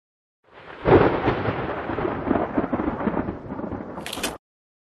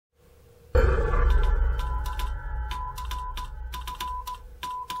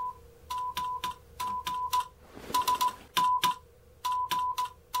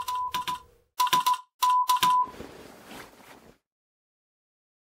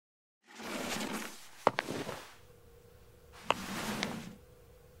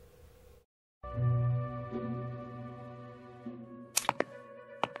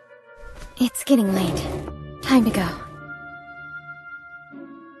It's getting late. Time to go.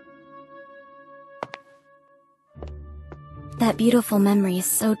 That beautiful memory is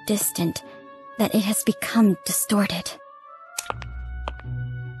so distant that it has become distorted.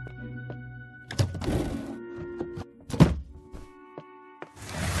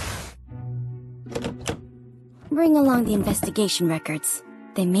 Bring along the investigation records.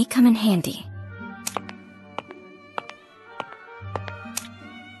 They may come in handy.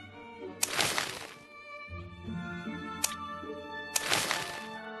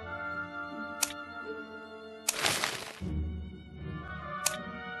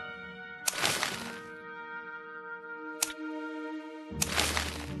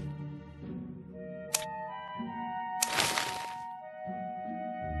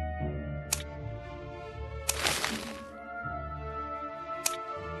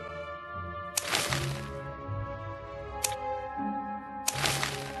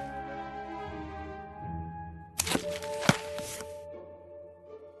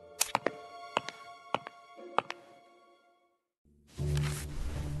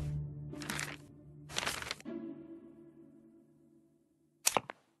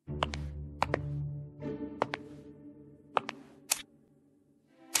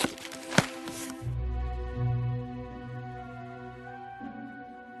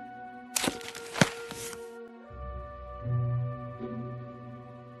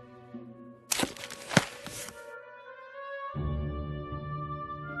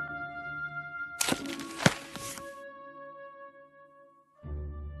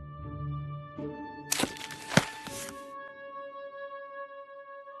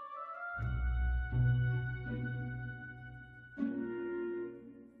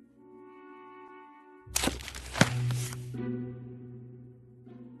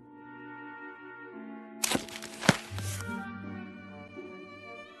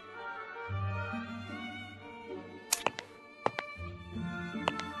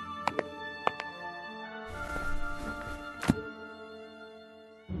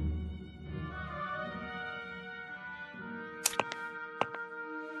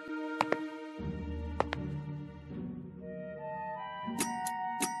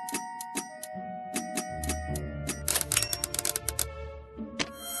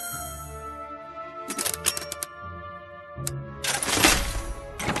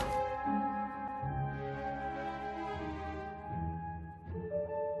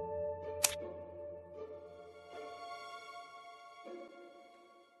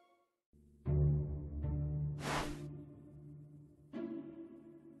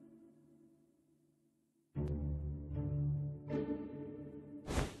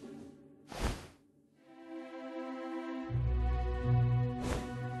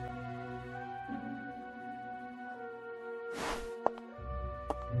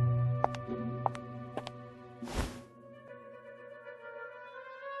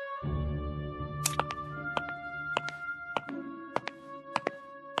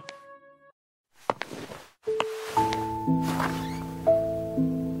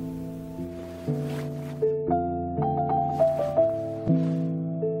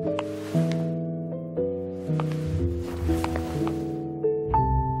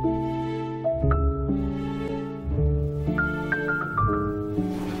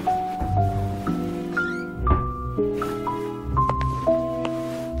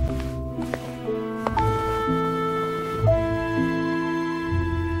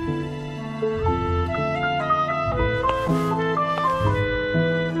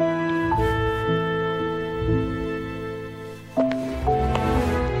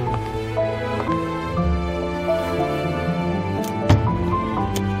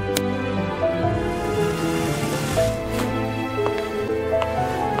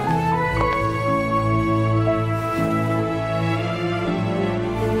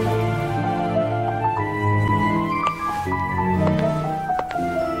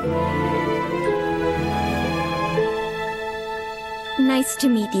 Nice to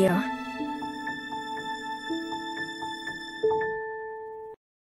meet you.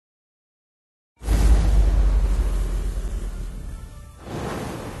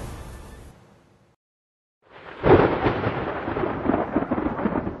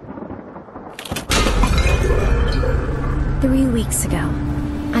 Three weeks ago,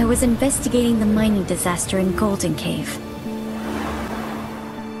 I was investigating the mining disaster in Golden Cave.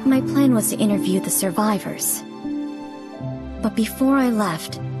 My plan was to interview the survivors. But before I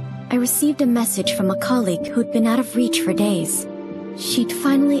left, I received a message from a colleague who'd been out of reach for days. She'd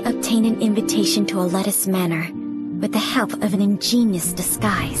finally obtained an invitation to a lettuce manor, with the help of an ingenious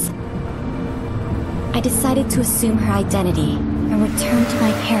disguise. I decided to assume her identity and return to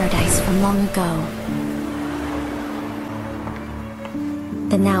my paradise for from long ago.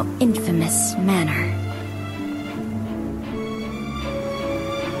 The now infamous manor.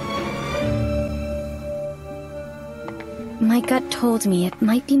 My gut told me it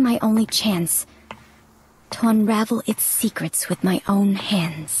might be my only chance to unravel its secrets with my own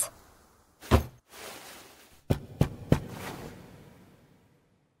hands.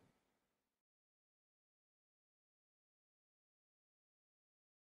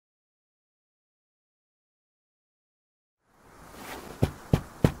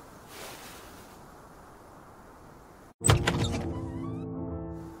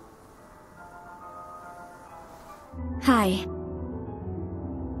 Hi.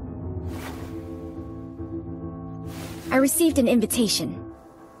 I received an invitation.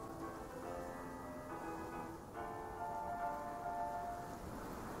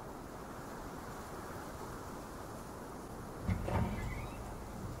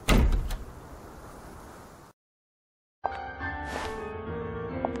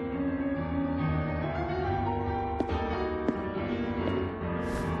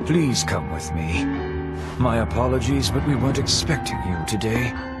 Please come with me. My apologies, but we weren't expecting you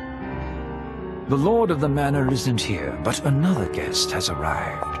today. The Lord of the Manor isn't here, but another guest has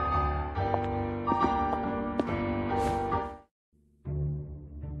arrived.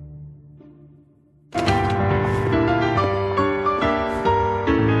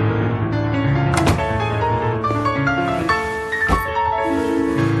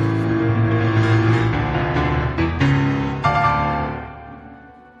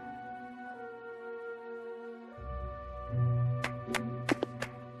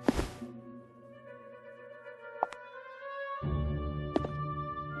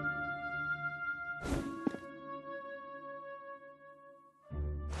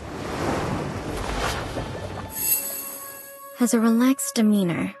 Has a relaxed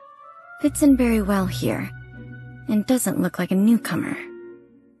demeanor, fits in very well here, and doesn't look like a newcomer.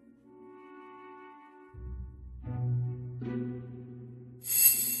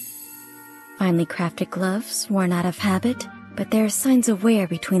 Finely crafted gloves, worn out of habit, but there are signs of wear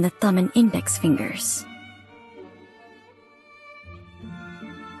between the thumb and index fingers.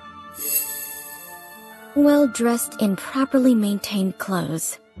 Well dressed in properly maintained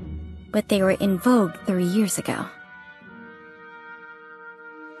clothes, but they were in vogue 3 years ago.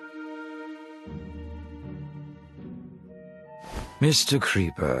 Mr.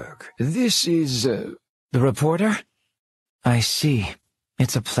 Kreberg, this is, the reporter? I see.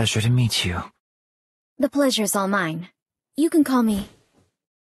 It's a pleasure to meet you. The pleasure's all mine. You can call me...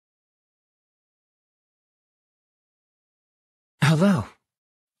 Hello.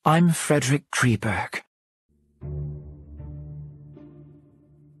 I'm Frederick Kreberg.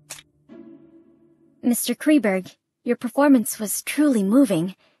 Mr. Kreberg, your performance was truly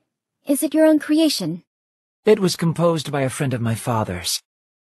moving. Is it your own creation? It was composed by a friend of my father's.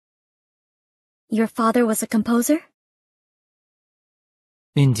 Your father was a composer?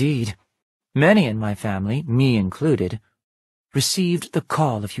 Indeed. Many in my family, me included, received the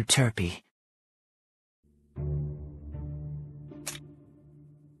call of Euterpe.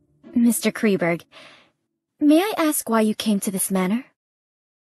 Mr. Kreberg, may I ask why you came to this manor?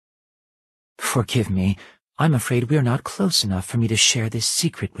 Forgive me. I'm afraid we're not close enough for me to share this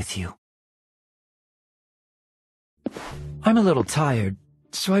secret with you. I'm a little tired,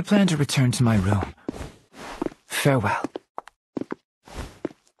 so I plan to return to my room. Farewell.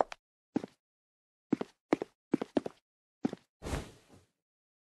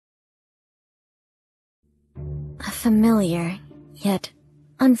 A familiar, yet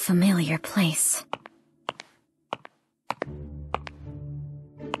unfamiliar place.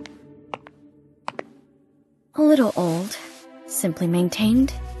 A little old, simply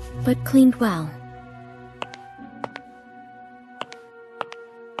maintained, but cleaned well.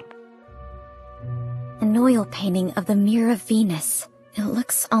 An oil painting of the Mirror of Venus. It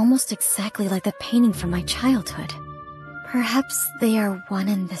looks almost exactly like the painting from my childhood. Perhaps they are one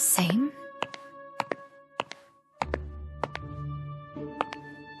and the same?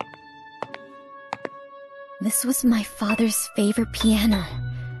 This was my father's favorite piano.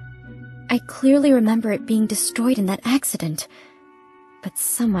 I clearly remember it being destroyed in that accident, but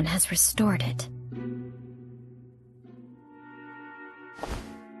someone has restored it.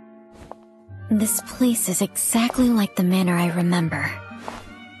 This place is exactly like the manor I remember.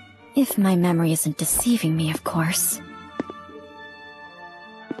 If my memory isn't deceiving me, of course.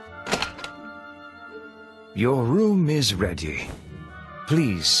 Your room is ready.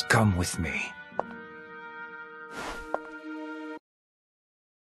 Please come with me.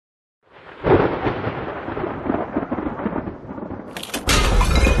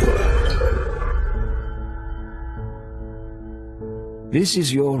 This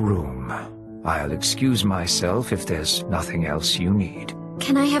is your room. I'll excuse myself if there's nothing else you need.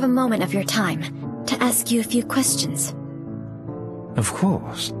 Can I have a moment of your time to ask you a few questions? Of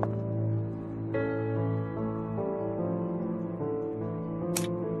course.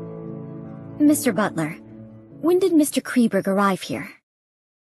 Mr. Butler, when did Mr. Kreberg arrive here?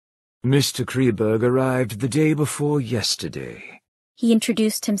 Mr. Kreberg arrived the day before yesterday. He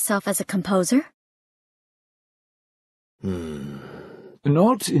introduced himself as a composer?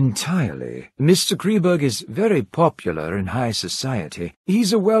 Not entirely. Mr. Kreberg is very popular in high society.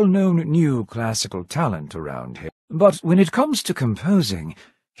 He's a well-known new classical talent around here. But when it comes to composing,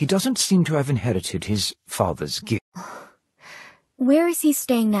 he doesn't seem to have inherited his father's gift. Where is he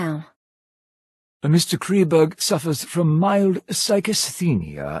staying now? Mr. Kreberg suffers from mild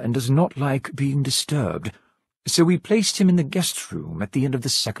psychasthenia and does not like being disturbed, so we placed him in the guest room at the end of the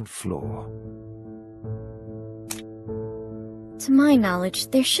second floor. To my knowledge,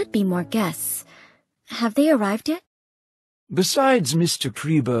 there should be more guests. Have they arrived yet? Besides Mr.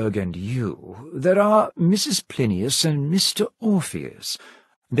 Kreberg and you, there are Mrs. Plinius and Mr. Orpheus.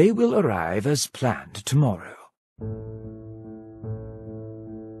 They will arrive as planned tomorrow.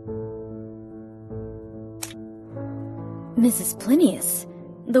 Mrs. Plinius,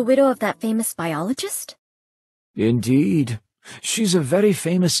 the widow of that famous biologist? Indeed. She's a very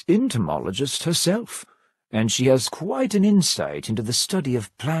famous entomologist herself, and she has quite an insight into the study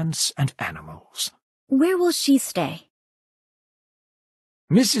of plants and animals. Where will she stay?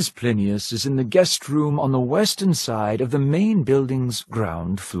 Mrs. Plinius is in the guest room on the western side of the main building's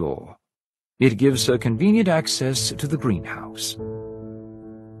ground floor. It gives her convenient access to the greenhouse.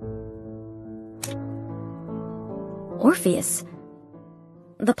 Orpheus?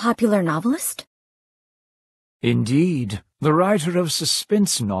 The popular novelist? Indeed, the writer of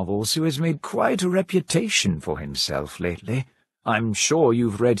suspense novels who has made quite a reputation for himself lately. I'm sure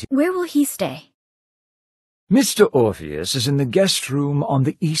you've read... Where will he stay? Mr. Orpheus is in the guest room on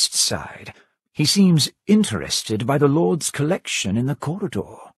the east side. He seems interested by the Lord's collection in the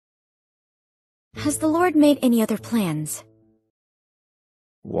corridor. Has the Lord made any other plans?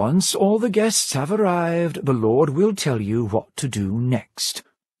 Once all the guests have arrived, the Lord will tell you what to do next.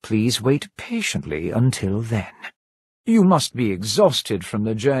 Please wait patiently until then. You must be exhausted from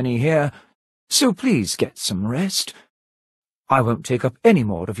the journey here, so please get some rest. I won't take up any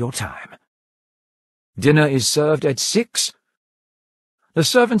more of your time. Dinner is served at 6. The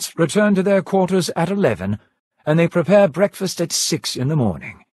servants return to their quarters at 11, and they prepare breakfast at 6 in the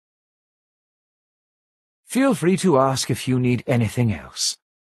morning. Feel free to ask if you need anything else.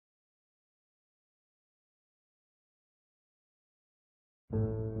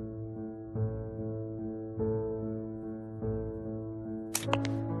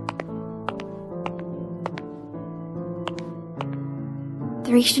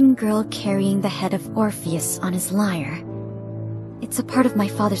 Thracian girl carrying the head of Orpheus on his lyre. It's a part of my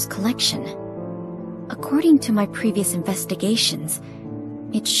father's collection. According to my previous investigations,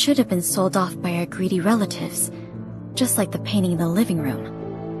 it should have been sold off by our greedy relatives, just like the painting in the living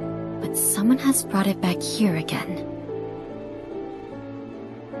room. But someone has brought it back here again.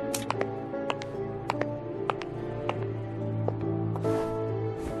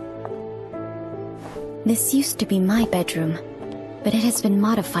 This used to be my bedroom, but it has been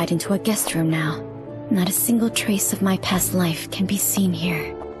modified into a guest room now. Not a single trace of my past life can be seen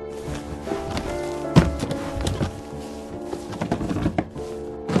here.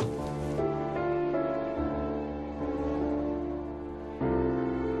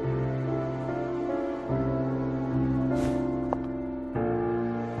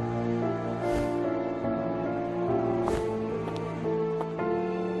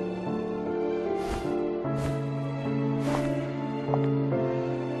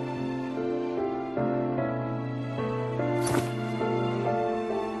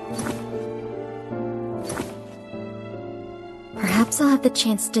 Perhaps I'll have the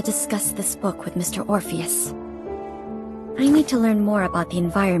chance to discuss this book with Mr. Orpheus. I need to learn more about the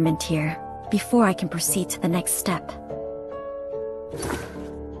environment here before I can proceed to the next step.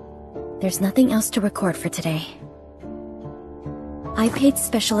 There's nothing else to record for today. I paid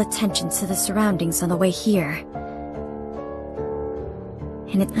special attention to the surroundings on the way here,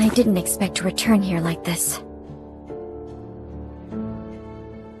 and I didn't expect to return here like this.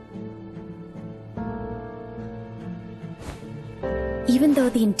 Even though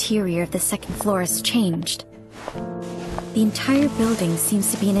the interior of the second floor has changed, the entire building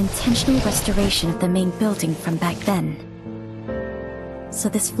seems to be an intentional restoration of the main building from back then. So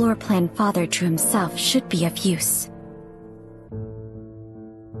this floor plan Father drew himself should be of use.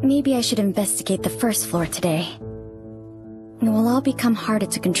 Maybe I should investigate the first floor today. will all become harder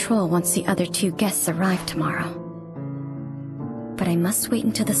to control once the other two guests arrive tomorrow. But I must wait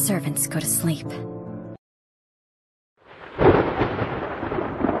until the servants go to sleep.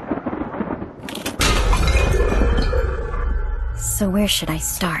 So where should I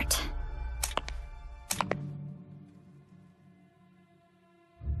start?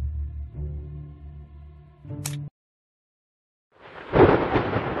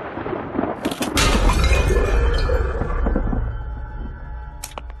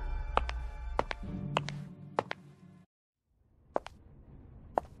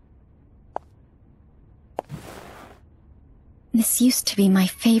 This used to be my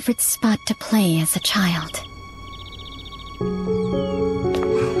favorite spot to play as a child.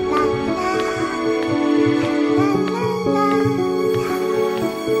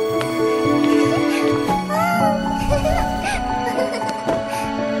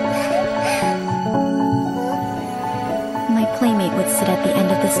 My playmate would sit at the end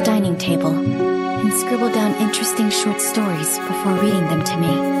of this dining table and scribble down interesting short stories before reading them to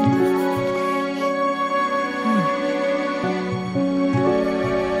me.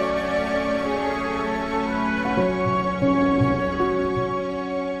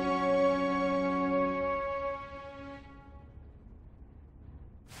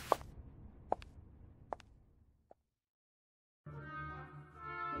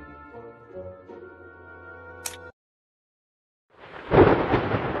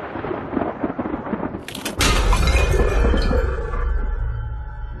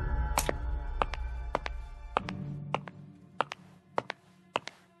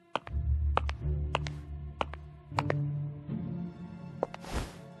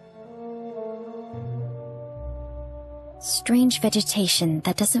 Strange vegetation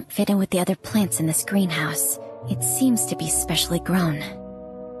that doesn't fit in with the other plants in this greenhouse. It seems to be specially grown.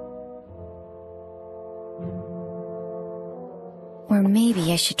 Or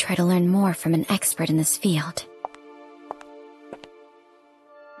maybe I should try to learn more from an expert in this field.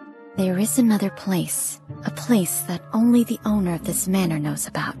 There is another place, a place that only the owner of this manor knows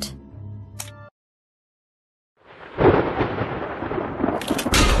about.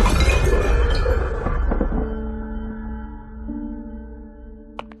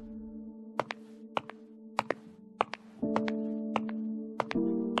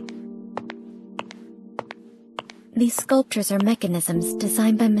 These sculptures are mechanisms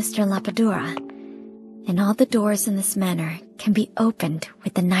designed by Mr. Lapadura, and all the doors in this manor can be opened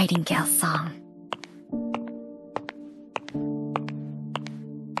with the nightingale song.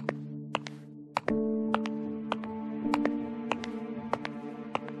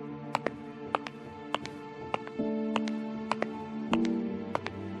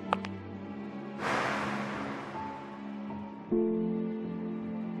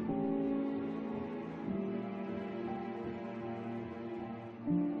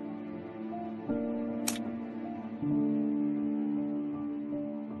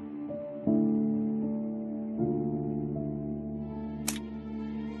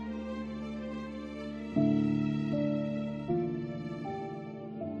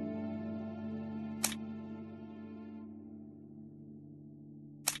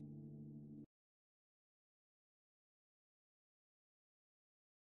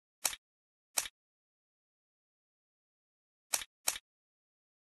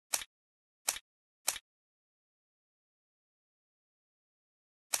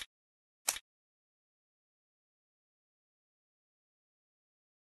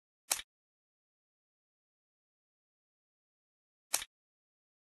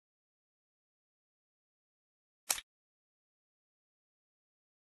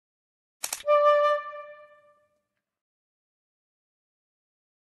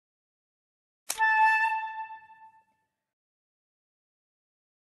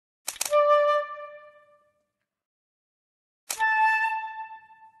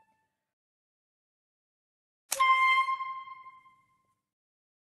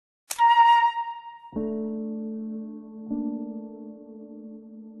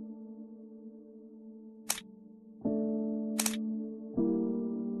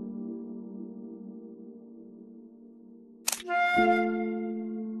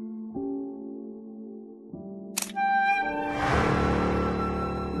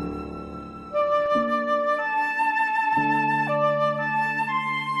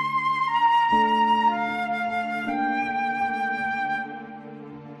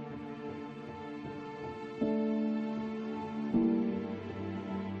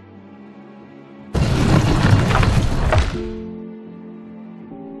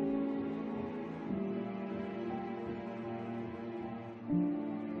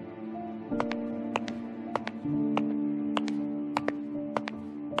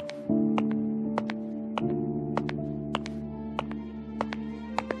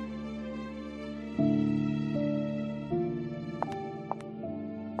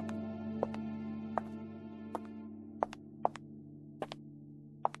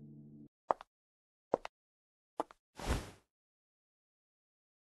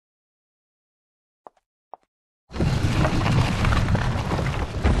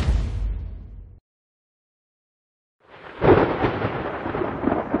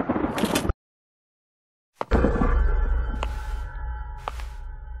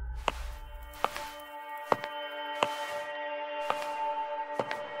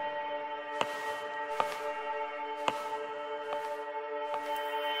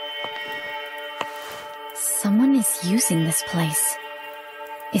 Someone is using this place.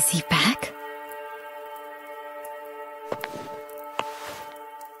 Is he back?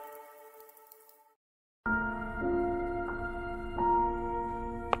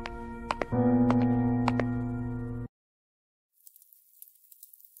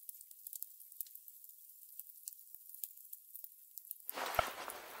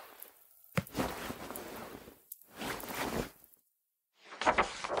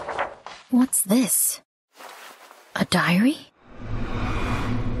 What's this? A diary?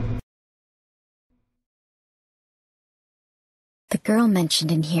 The girl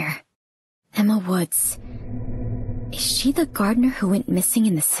mentioned in here, Emma Woods. Is she the gardener who went missing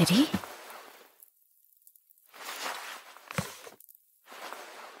in the city?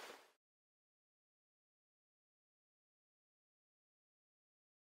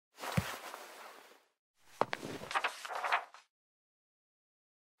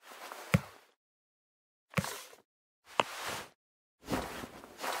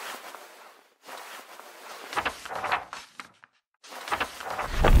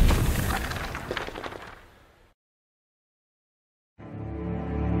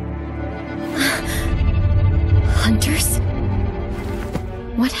 Hunters?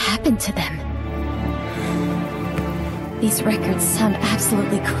 What happened to them? These records sound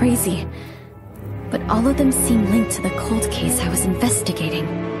absolutely crazy, but all of them seem linked to the cold case I was investigating.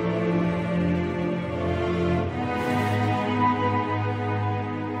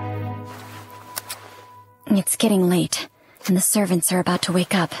 It's getting late, and the servants are about to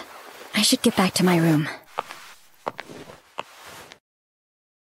wake up. I should get back to my room.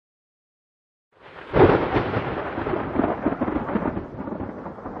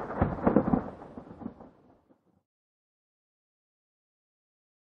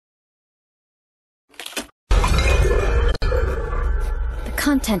 The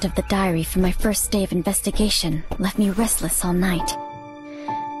content of the diary from my first day of investigation left me restless all night.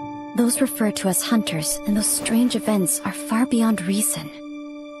 Those referred to as hunters and those strange events are far beyond reason.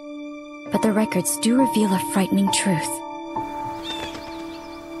 But the records do reveal a frightening truth.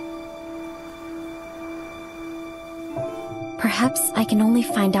 Perhaps I can only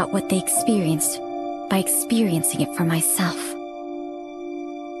find out what they experienced by experiencing it for myself.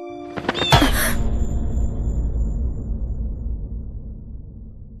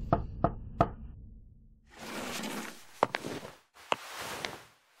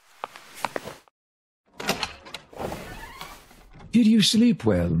 Did you sleep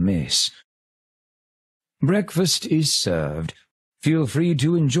well, miss? Breakfast is served. Feel free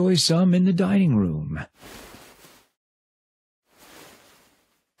to enjoy some in the dining room.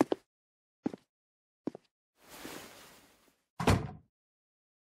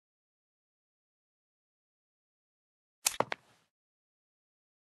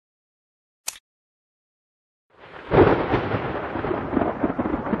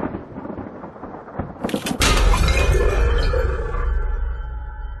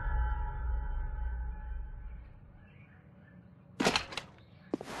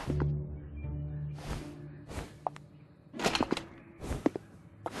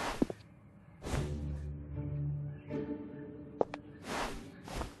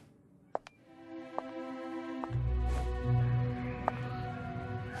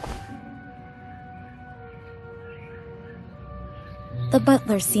 The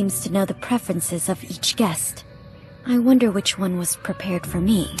butler seems to know the preferences of each guest. I wonder which one was prepared for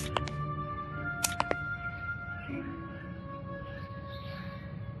me.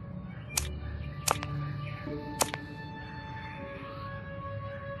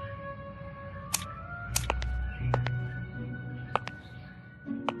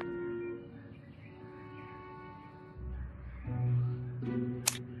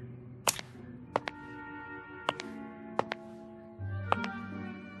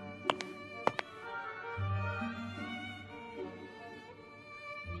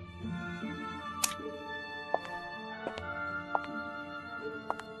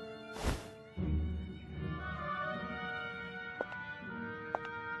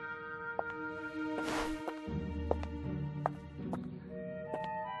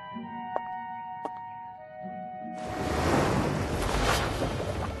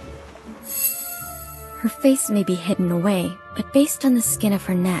 Her face may be hidden away, but based on the skin of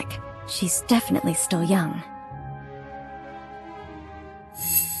her neck, she's definitely still young.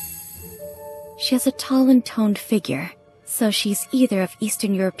 She has a tall and toned figure, so she's either of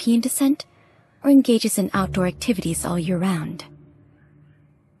Eastern European descent or engages in outdoor activities all year round.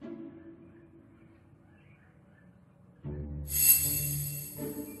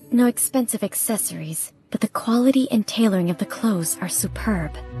 No expensive accessories, but the quality and tailoring of the clothes are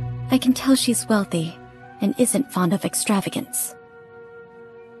superb. I can tell she's wealthy, and isn't fond of extravagance.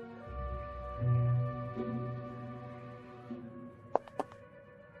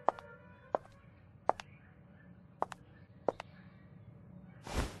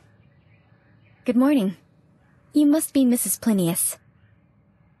 Good morning. You must be Mrs. Plinius.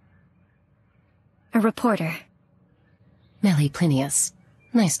 A reporter. Melly Plinius.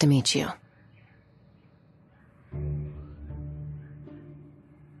 Nice to meet you.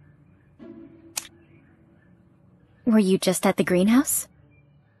 Were you just at the greenhouse?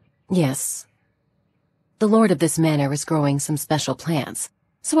 Yes. The lord of this manor is growing some special plants,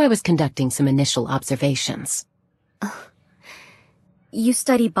 so I was conducting some initial observations. You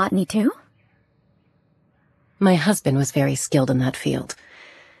study botany too? My husband was very skilled in that field,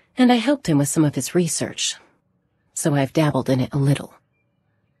 and I helped him with some of his research, so I've dabbled in it a little.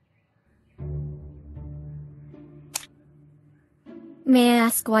 May I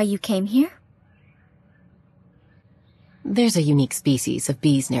ask why you came here? There's a unique species of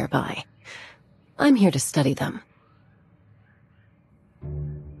bees nearby. I'm here to study them.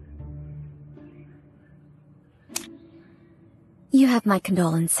 You have my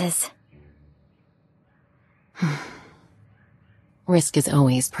condolences. Risk is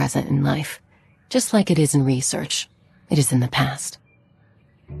always present in life, just like it is in research. It is in the past.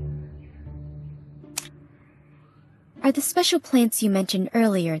 Are the special plants you mentioned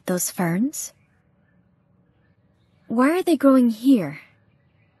earlier those ferns? Why are they growing here?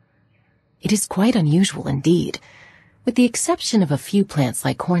 It is quite unusual indeed. With the exception of a few plants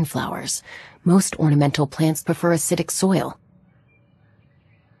like cornflowers, most ornamental plants prefer acidic soil.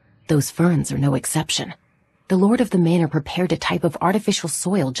 Those ferns are no exception. The lord of the manor prepared a type of artificial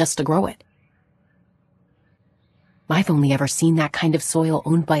soil just to grow it. I've only ever seen that kind of soil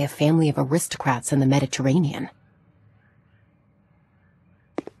owned by a family of aristocrats in the Mediterranean.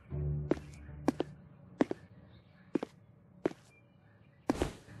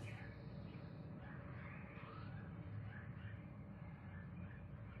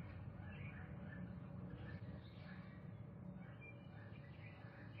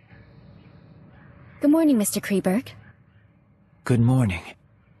 Good morning, Mr. Kreberg. Good morning.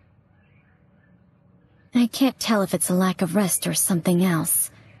 I can't tell if it's a lack of rest or something else,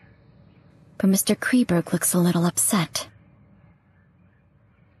 but Mr. Kreberg looks a little upset.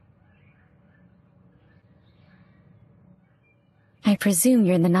 I presume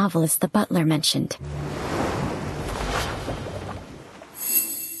you're the novelist the butler mentioned.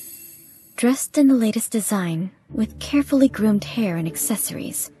 Dressed in the latest design, with carefully groomed hair and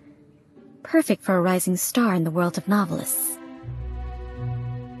accessories. Perfect for a rising star in the world of novelists.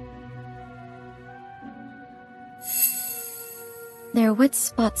 There are wet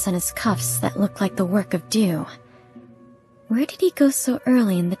spots on his cuffs that look like the work of dew. Where did he go so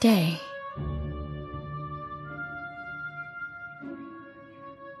early in the day?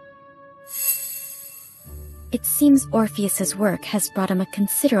 It seems Orpheus's work has brought him a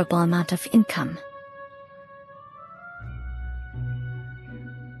considerable amount of income.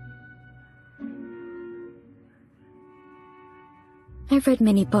 I've read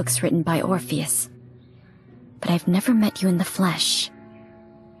many books written by Orpheus, but I've never met you in the flesh.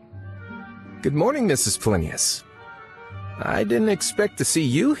 Good morning, Mrs. Plinius. I didn't expect to see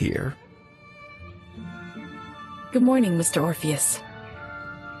you here. Good morning, Mr. Orpheus.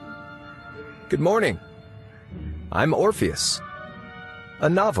 Good morning. I'm Orpheus, a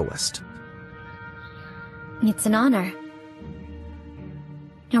novelist. It's an honor.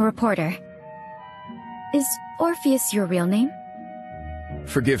 A reporter. Is Orpheus your real name?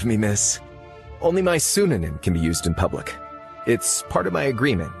 Forgive me, miss. Only my pseudonym can be used in public. It's part of my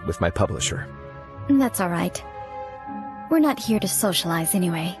agreement with my publisher. That's all right. We're not here to socialize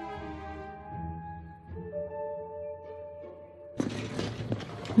anyway.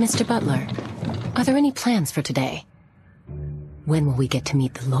 Mr. Butler, are there any plans for today? When will we get to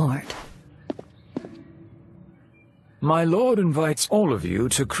meet the Lord? My lord invites all of you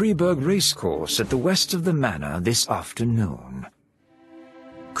to Kreberg Racecourse at the west of the manor this afternoon.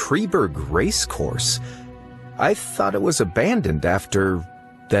 Kreberg Racecourse? I thought it was abandoned after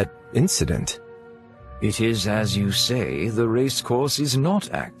that incident. It is as you say, the racecourse is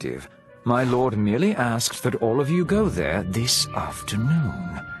not active. My lord merely asked that all of you go there this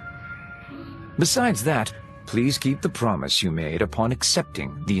afternoon. Besides that, please keep the promise you made upon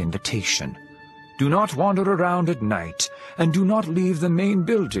accepting the invitation. Do not wander around at night, and do not leave the main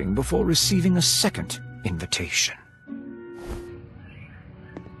building before receiving a second invitation.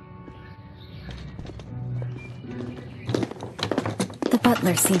 The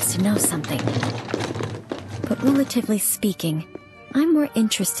butler seems to know something. But relatively speaking, I'm more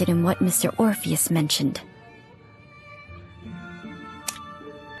interested in what Mr. Orpheus mentioned.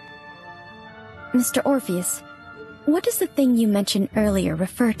 Mr. Orpheus, what does the thing you mentioned earlier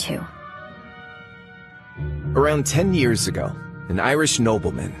refer to? Around 10 years ago, an Irish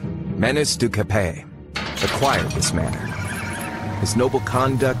nobleman, Menace du Capet, acquired this manor. His noble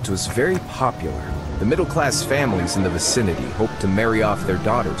conduct was very popular. The middle-class families in the vicinity hoped to marry off their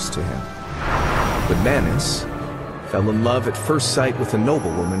daughters to him. But Manus fell in love at first sight with a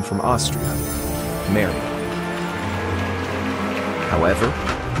noblewoman from Austria, Mary. However,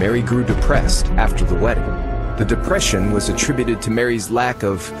 Mary grew depressed after the wedding. The depression was attributed to Mary's lack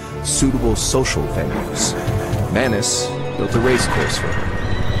of suitable social venues. Manus built a racecourse for her.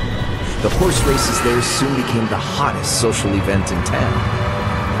 The horse races there soon became the hottest social event in town.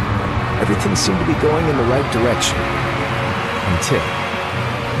 Everything seemed to be going in the right direction, until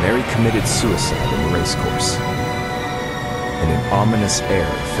Mary committed suicide in the racecourse, and an ominous air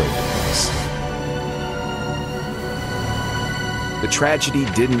filled the place. The tragedy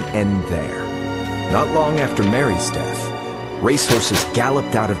didn't end there. Not long after Mary's death, racehorses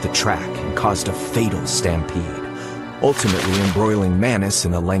galloped out of the track and caused a fatal stampede, ultimately embroiling Manus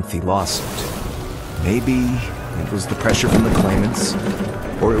in a lengthy lawsuit. Maybe it was the pressure from the claimants,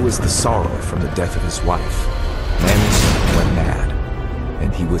 or it was the sorrow from the death of his wife. Manus went mad,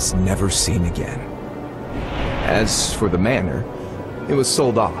 and he was never seen again. As for the manor, it was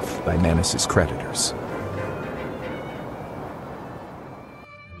sold off by Manus's creditors.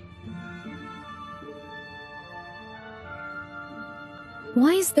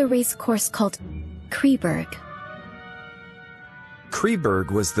 Why is the race course called Kreberg?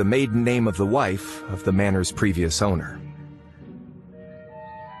 Kreberg was the maiden name of the wife of the manor's previous owner.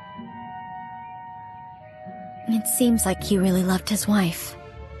 It seems like he really loved his wife.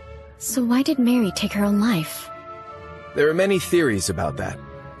 So why did Mary take her own life? There are many theories about that.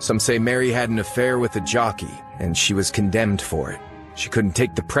 Some say Mary had an affair with a jockey, and she was condemned for it. She couldn't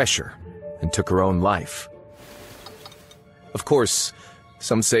take the pressure, and took her own life. Of course,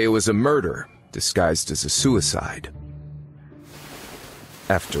 some say it was a murder, disguised as a suicide.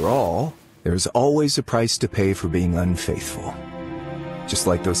 After all, there's always a price to pay for being unfaithful. Just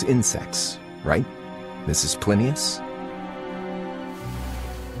like those insects, right, Mrs. Plinius?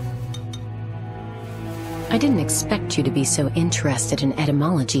 I didn't expect you to be so interested in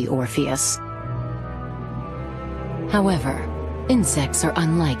etymology, Orpheus. However, insects are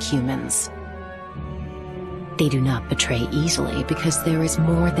unlike humans. They do not betray easily because there is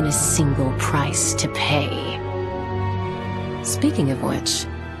more than a single price to pay. Speaking of which,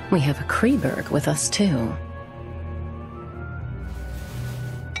 we have a Kreberg with us too.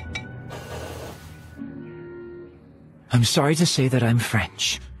 I'm sorry to say that I'm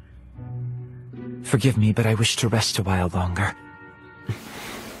French. Forgive me, but I wish to rest a while longer.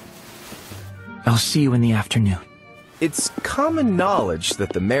 I'll see you in the afternoon. It's common knowledge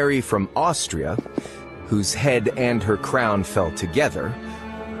that the Mary from Austria, whose head and her crown fell together,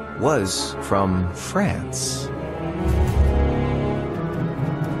 was from France.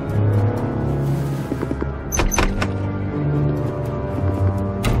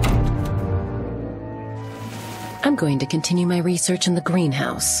 I'm going to continue my research in the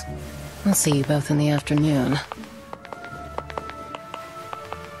greenhouse. I'll see you both in the afternoon.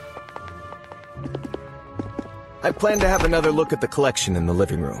 I plan to have another look at the collection in the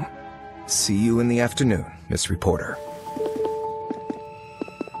living room. See you in the afternoon, Miss Reporter.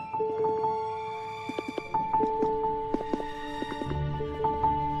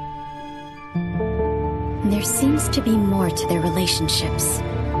 There seems to be more to their relationships.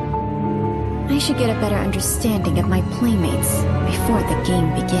 I should get a better understanding of my playmates before the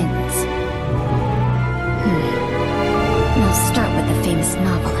game begins. I'll start with the famous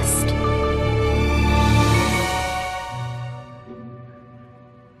novelist.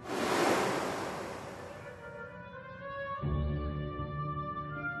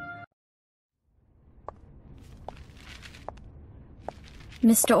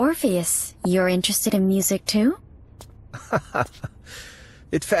 Mr. Orpheus, you're interested in music too?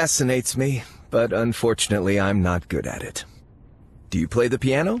 It fascinates me, but unfortunately I'm not good at it. Do you play the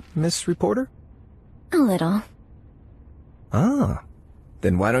piano, Miss Reporter? A little. Ah,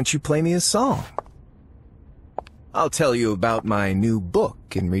 then why don't you play me a song? I'll tell you about my new book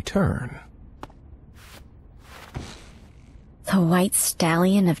in return. The White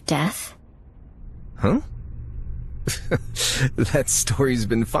Stallion of Death? Huh? That story's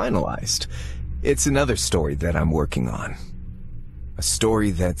been finalized. It's another story that I'm working on. A story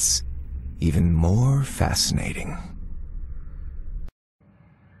that's even more fascinating.